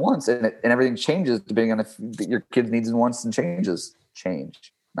 needs and wants, and everything changes depending on if your kids' needs and wants and your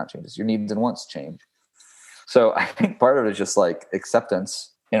needs and wants change. So I think part of it is just like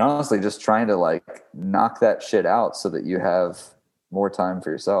acceptance, and honestly, just trying to like knock that shit out so that you have more time for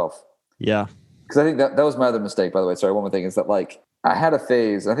yourself. Yeah. Because I think that was my other mistake, by the way. Sorry, one more thing is that like, I had a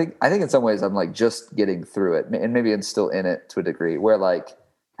phase. I think in some ways I'm like just getting through it, and maybe I'm still in it to a degree, where like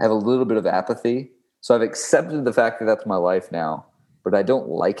I have a little bit of apathy. So I've accepted the fact that that's my life now, but I don't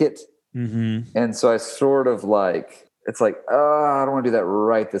like it. And so I sort of like, it's like, I don't want to do that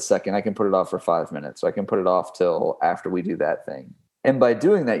right this second. I can put it off for 5 minutes. So I can put it off till after we do that thing. And by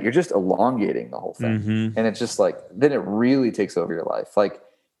doing that, you're just elongating the whole thing. And it's just like, then it really takes over your life. Like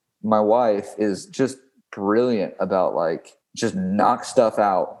my wife is just brilliant about like, just knock stuff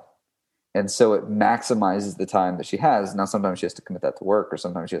out. And so it maximizes the time that she has. Now, sometimes she has to commit that to work, or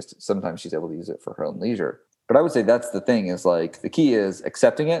sometimes she's able to use it for her own leisure. But I would say that's the thing, is like, the key is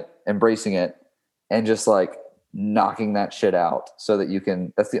accepting it, embracing it, and just like knocking that shit out so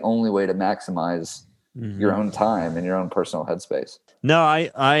that that's the only way to maximize your own time and your own personal headspace. No,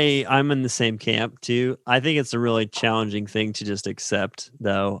 I'm in the same camp too. I think it's a really challenging thing to just accept,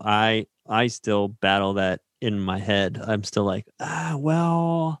 though. I still battle that in my head. I'm still like,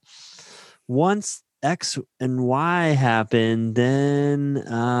 well, once X and Y happened, then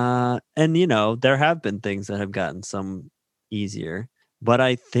and there have been things that have gotten some easier. But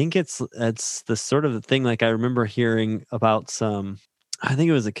I think it's the sort of the thing, like I remember hearing about I think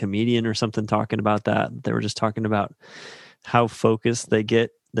it was a comedian or something talking about that. They were just talking about how focused they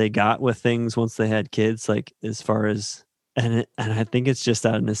got with things once they had kids, like as far as, and I think it's just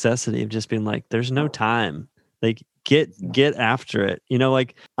out of necessity of just being like, there's no time. Like get after it.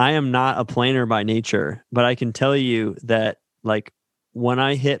 Like I am not a planner by nature, but I can tell you that like when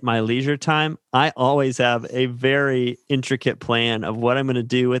I hit my leisure time, I always have a very intricate plan of what I'm going to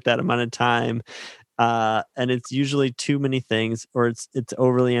do with that amount of time. And it's usually too many things, or it's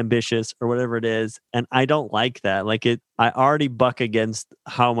overly ambitious, or whatever it is. And I don't like that. Like I already buck against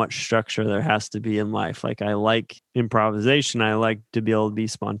how much structure there has to be in life. Like I like improvisation. I like to be able to be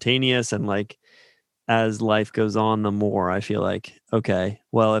spontaneous, and like as life goes on, the more I feel like, okay,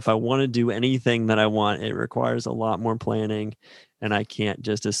 well, if I want to do anything that I want, it requires a lot more planning. And I can't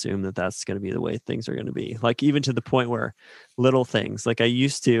just assume that that's going to be the way things are going to be. Like even to the point where little things, like I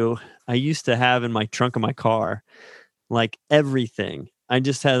used to have in my trunk of my car, like everything. I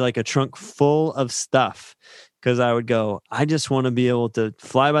just had like a trunk full of stuff, because I would go, I just want to be able to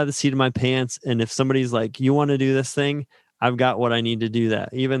fly by the seat of my pants. And if somebody's like, you want to do this thing, I've got what I need to do that,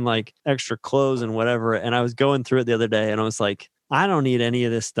 even like extra clothes and whatever. And I was going through it the other day, and I was like, I don't need any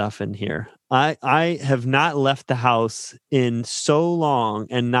of this stuff in here. I have not left the house in so long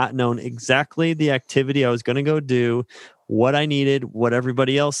and not known exactly the activity I was going to go do, what I needed, what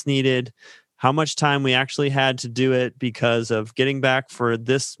everybody else needed, how much time we actually had to do it because of getting back for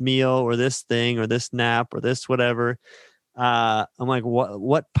this meal or this thing or this nap or this whatever. I'm like,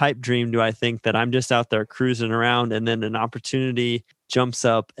 what pipe dream do I think that I'm just out there cruising around, and then an opportunity jumps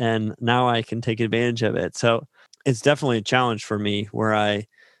up and now I can take advantage of it. So it's definitely a challenge for me where I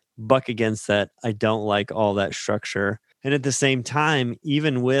buck against that. I don't like all that structure. And at the same time,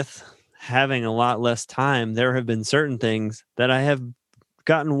 even with having a lot less time, there have been certain things that I have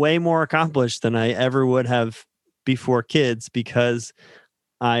gotten way more accomplished than I ever would have before kids, because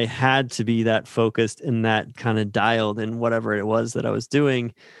I had to be that focused and that kind of dialed in whatever it was that I was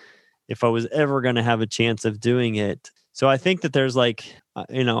doing, if I was ever going to have a chance of doing it. So I think that there's like,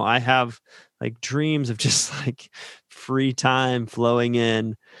 I have like dreams of just like free time flowing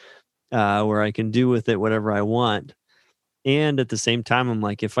in, where I can do with it whatever I want. And at the same time, I'm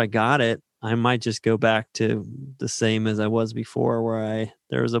like, if I got it, I might just go back to the same as I was before, where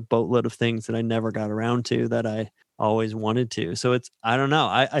there was a boatload of things that I never got around to that I always wanted to. So I don't know.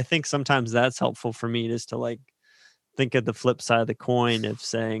 I think sometimes that's helpful for me, just to like think of the flip side of the coin of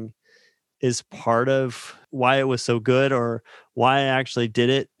saying, is part of why it was so good, or why I actually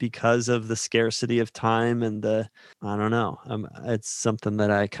did it, because of the scarcity of time and I don't know. It's something that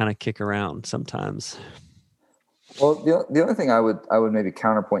I kind of kick around sometimes. Well, the only thing I would maybe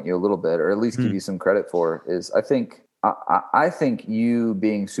counterpoint you a little bit, or at least give you some credit for, is I think you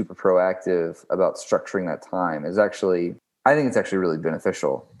being super proactive about structuring that time is actually, I think it's actually really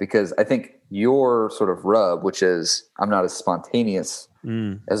beneficial, because I think your sort of rub, which is I'm not as spontaneous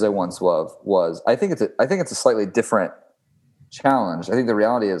as I once was. I think it's a slightly different challenge. I think the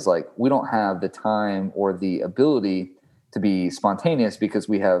reality is, like, we don't have the time or the ability to be spontaneous because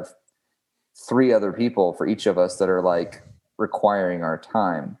we have 3 other people for each of us that are like requiring our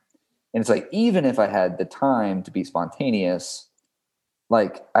time. And it's like, even if I had the time to be spontaneous,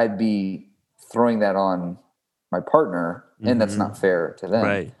 like, I'd be throwing that on my partner, and that's not fair to them.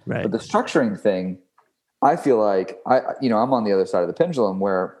 Right. But the structuring thing, I feel like I'm on the other side of the pendulum,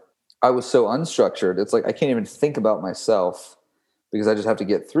 where I was so unstructured. It's like, I can't even think about myself because I just have to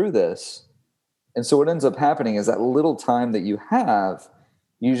get through this. And so what ends up happening is that little time that you have,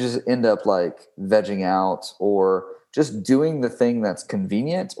 you just end up like vegging out, or just doing the thing that's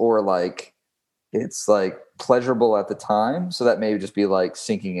convenient, or like it's like pleasurable at the time. So that may just be like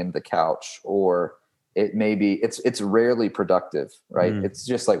sinking into the couch, or it may be, it's rarely productive, right? It's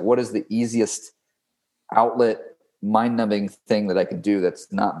just like, what is the easiest outlet, mind-numbing thing that I can do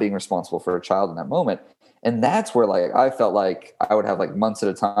that's not being responsible for a child in that moment? And that's where, like, I felt like I would have like months at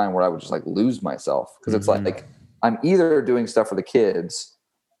a time where I would just like lose myself, because it's like I'm either doing stuff for the kids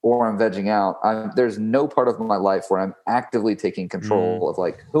or I'm vegging out. There's no part of my life where I'm actively taking control of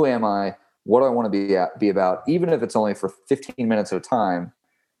like, who am I? What do I want to be about? Even if it's only for 15 minutes at a time,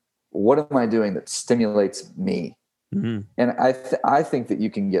 what am I doing that stimulates me? And I think that you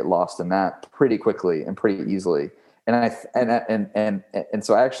can get lost in that pretty quickly and pretty easily. And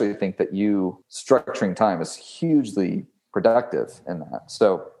so I actually think that you structuring time is hugely productive in that.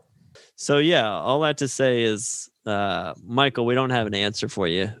 So yeah, all that to say is, Michael, we don't have an answer for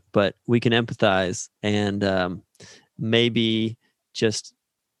you, but we can empathize, and maybe just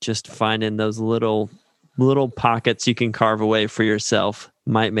finding those little pockets you can carve away for yourself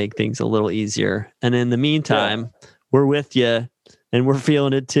might make things a little easier. And in the meantime, we're with you, and we're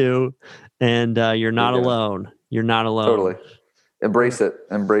feeling it too. And you're not alone. You're not alone. Totally. Embrace it.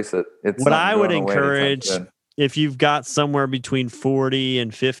 It's what I would encourage, if you've got somewhere between 40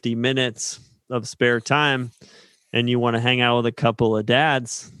 and 50 minutes of spare time, and you want to hang out with a couple of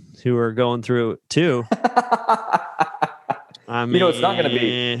dads who are going through it too. I mean, it's not going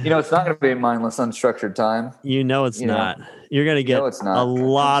to be mindless, unstructured time. It's not. You're going to get a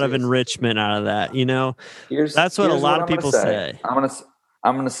lot of enrichment out of that. That's what a lot of people say. I'm going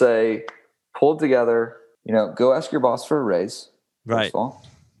to say, pull it together. Go ask your boss for a raise. Right. First of all.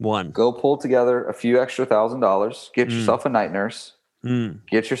 One. Go pull together a few extra $1,000. Get yourself a night nurse.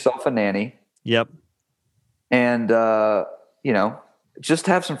 Get yourself a nanny. Yep. And just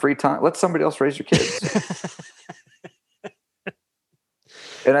have some free time. Let somebody else raise your kids.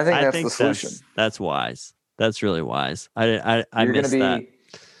 And I think that's the solution. That's wise. That's really wise. I miss that.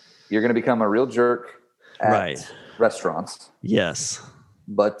 You're going to become a real jerk at restaurants. Yes.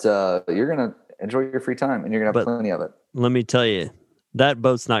 But you're going to enjoy your free time, and you're going to have plenty of it. Let me tell you, that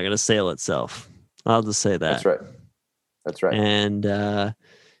boat's not going to sail itself. I'll just say that. That's right. And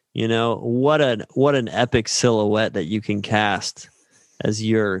what an epic silhouette that you can cast as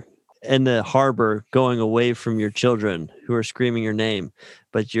you're in the harbor going away from your children who are screaming your name,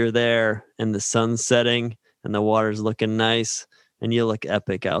 but you're there and the sun's setting and the water's looking nice, and you look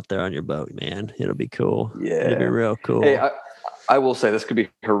epic out there on your boat, man. It'll be cool. Yeah. It'll be real cool. Hey, I will say this could be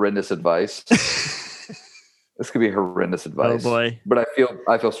horrendous advice. This could be horrendous advice. Oh boy. But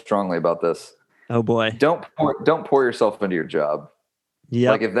I feel strongly about this. Oh boy. Don't pour yourself into your job.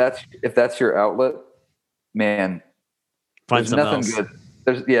 Yeah. Like, if that's your outlet, man, find there's nothing else. Good.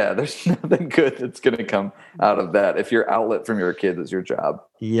 There's nothing good that's going to come out of that. If your outlet from your kids is your job.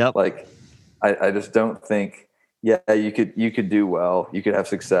 Yep. Like, I just don't think, you could do well. You could have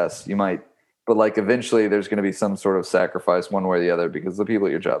success. You might, but like, eventually there's going to be some sort of sacrifice one way or the other, because the people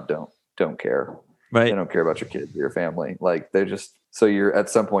at your job don't care. Right. They don't care about your kids or your family. Like, they're just, so at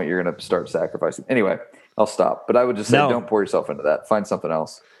some point you're going to start sacrificing. Anyway, I'll stop. But I would just say, No. don't pour yourself into that. Find something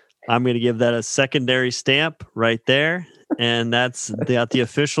else. I'm going to give that a secondary stamp right there. And that's got the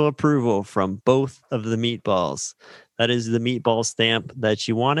official approval from both of the meatballs. That is the meatball stamp that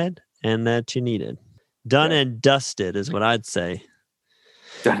you wanted and that you needed. Done and dusted is what I'd say.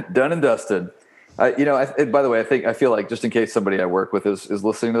 Done and dusted. By the way, I feel like just in case somebody I work with is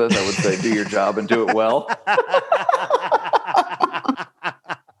listening to this, I would say, do your job and do it well.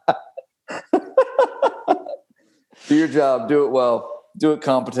 Do your job, do it well, do it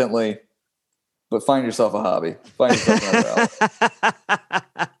competently, but find yourself a hobby. Find yourself another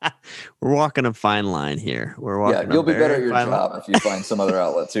outlet. We're walking a fine line here. You'll be better at your job if you find some other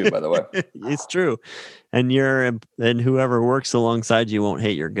outlet too, by the way. It's true. And whoever works alongside you won't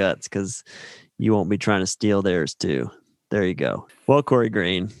hate your guts because you won't be trying to steal theirs too. There you go. Well, Corey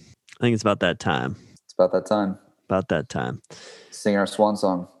Green, I think it's about that time. It's about that time. About that time. Sing our swan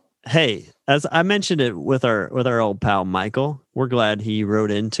song. Hey, as I mentioned it with our old pal Michael, we're glad he wrote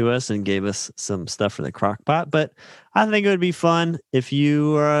into us and gave us some stuff for the crock pot. But I think it would be fun if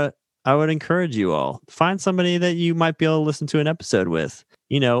I would encourage you all, find somebody that you might be able to listen to an episode with.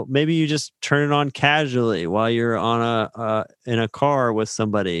 Maybe you just turn it on casually while you're on in a car with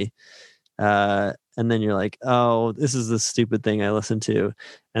somebody. And then you're like, oh, this is the stupid thing I listened to.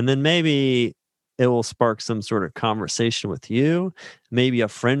 And then maybe it will spark some sort of conversation with you. Maybe a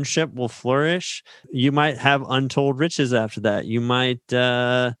friendship will flourish. You might have untold riches after that. You might,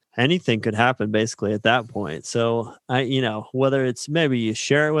 anything could happen basically at that point. So whether it's maybe you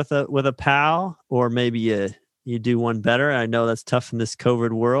share it with a pal, or maybe you do one better. I know that's tough in this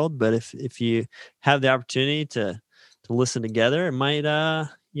COVID world, but if you have the opportunity to listen together, it might,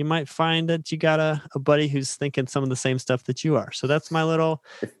 you might find that you got a buddy who's thinking some of the same stuff that you are. So that's my little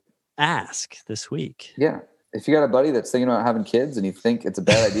ask this week. Yeah. If you got a buddy that's thinking about having kids and you think it's a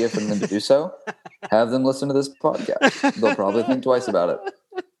bad idea for them to do so, have them listen to this podcast. They'll probably think twice about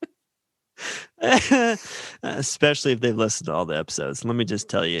it. Especially if they've listened to all the episodes. Let me just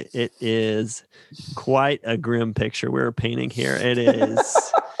tell you, it is quite a grim picture we're painting here. It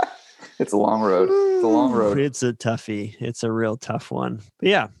is. It's a long road. It's a long road. It's a toughie. It's a real tough one. But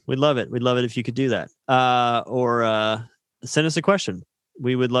yeah, we'd love it. We'd love it if you could do that. Or send us a question.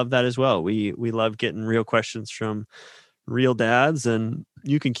 We would love that as well. We love getting real questions from real dads, and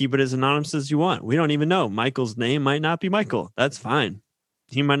you can keep it as anonymous as you want. We don't even know. Michael's name might not be Michael. That's fine.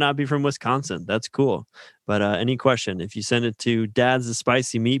 He might not be from Wisconsin. That's cool. But any question, if you send it to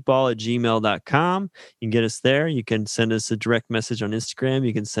dadsthespicymeatball@gmail.com, you can get us there. You can send us a direct message on Instagram.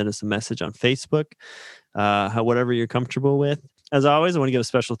 You can send us a message on Facebook, whatever you're comfortable with. As always, I want to give a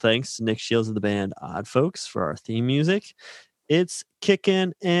special thanks to Nick Shields of the band Odd Folks for our theme music. It's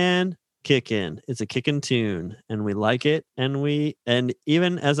kickin' and kickin'. It's a kickin' tune, and we like it. And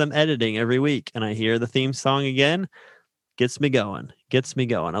even as I'm editing every week and I hear the theme song again, gets me going. I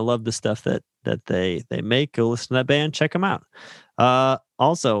love the stuff that they make. Go listen to that band. Check them out.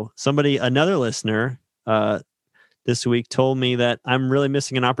 Also, another listener this week told me that I'm really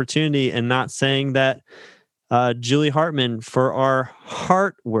missing an opportunity and not saying that Julie Hartman for our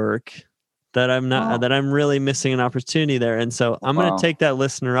heart work, that I'm really missing an opportunity there. And so I'm going to take that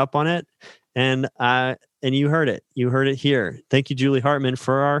listener up on it. And you heard it here. Thank you, Julie Hartman,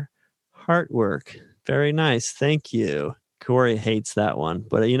 for our heart work. Very nice. Thank you. Corey hates that one,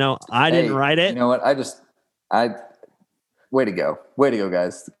 but I didn't write it. You know what? Way to go,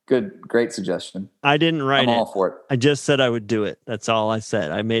 guys. Great suggestion. I didn't write it. I'm all for it. I just said I would do it. That's all I said.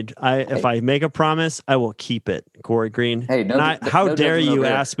 If I make a promise, I will keep it. Corey Green. Hey, how dare you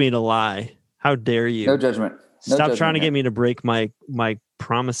ask me to lie? How dare you? No judgment. Stop trying to get me to break my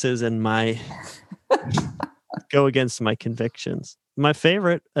promises and go against my convictions. My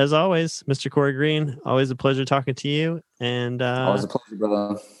favorite, as always, Mr. Corey Green. Always a pleasure talking to you. And always a pleasure,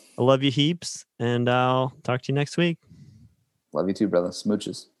 brother. I love you heaps. And I'll talk to you next week. Love you too, brother.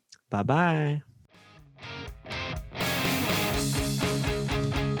 Smooches. Bye-bye.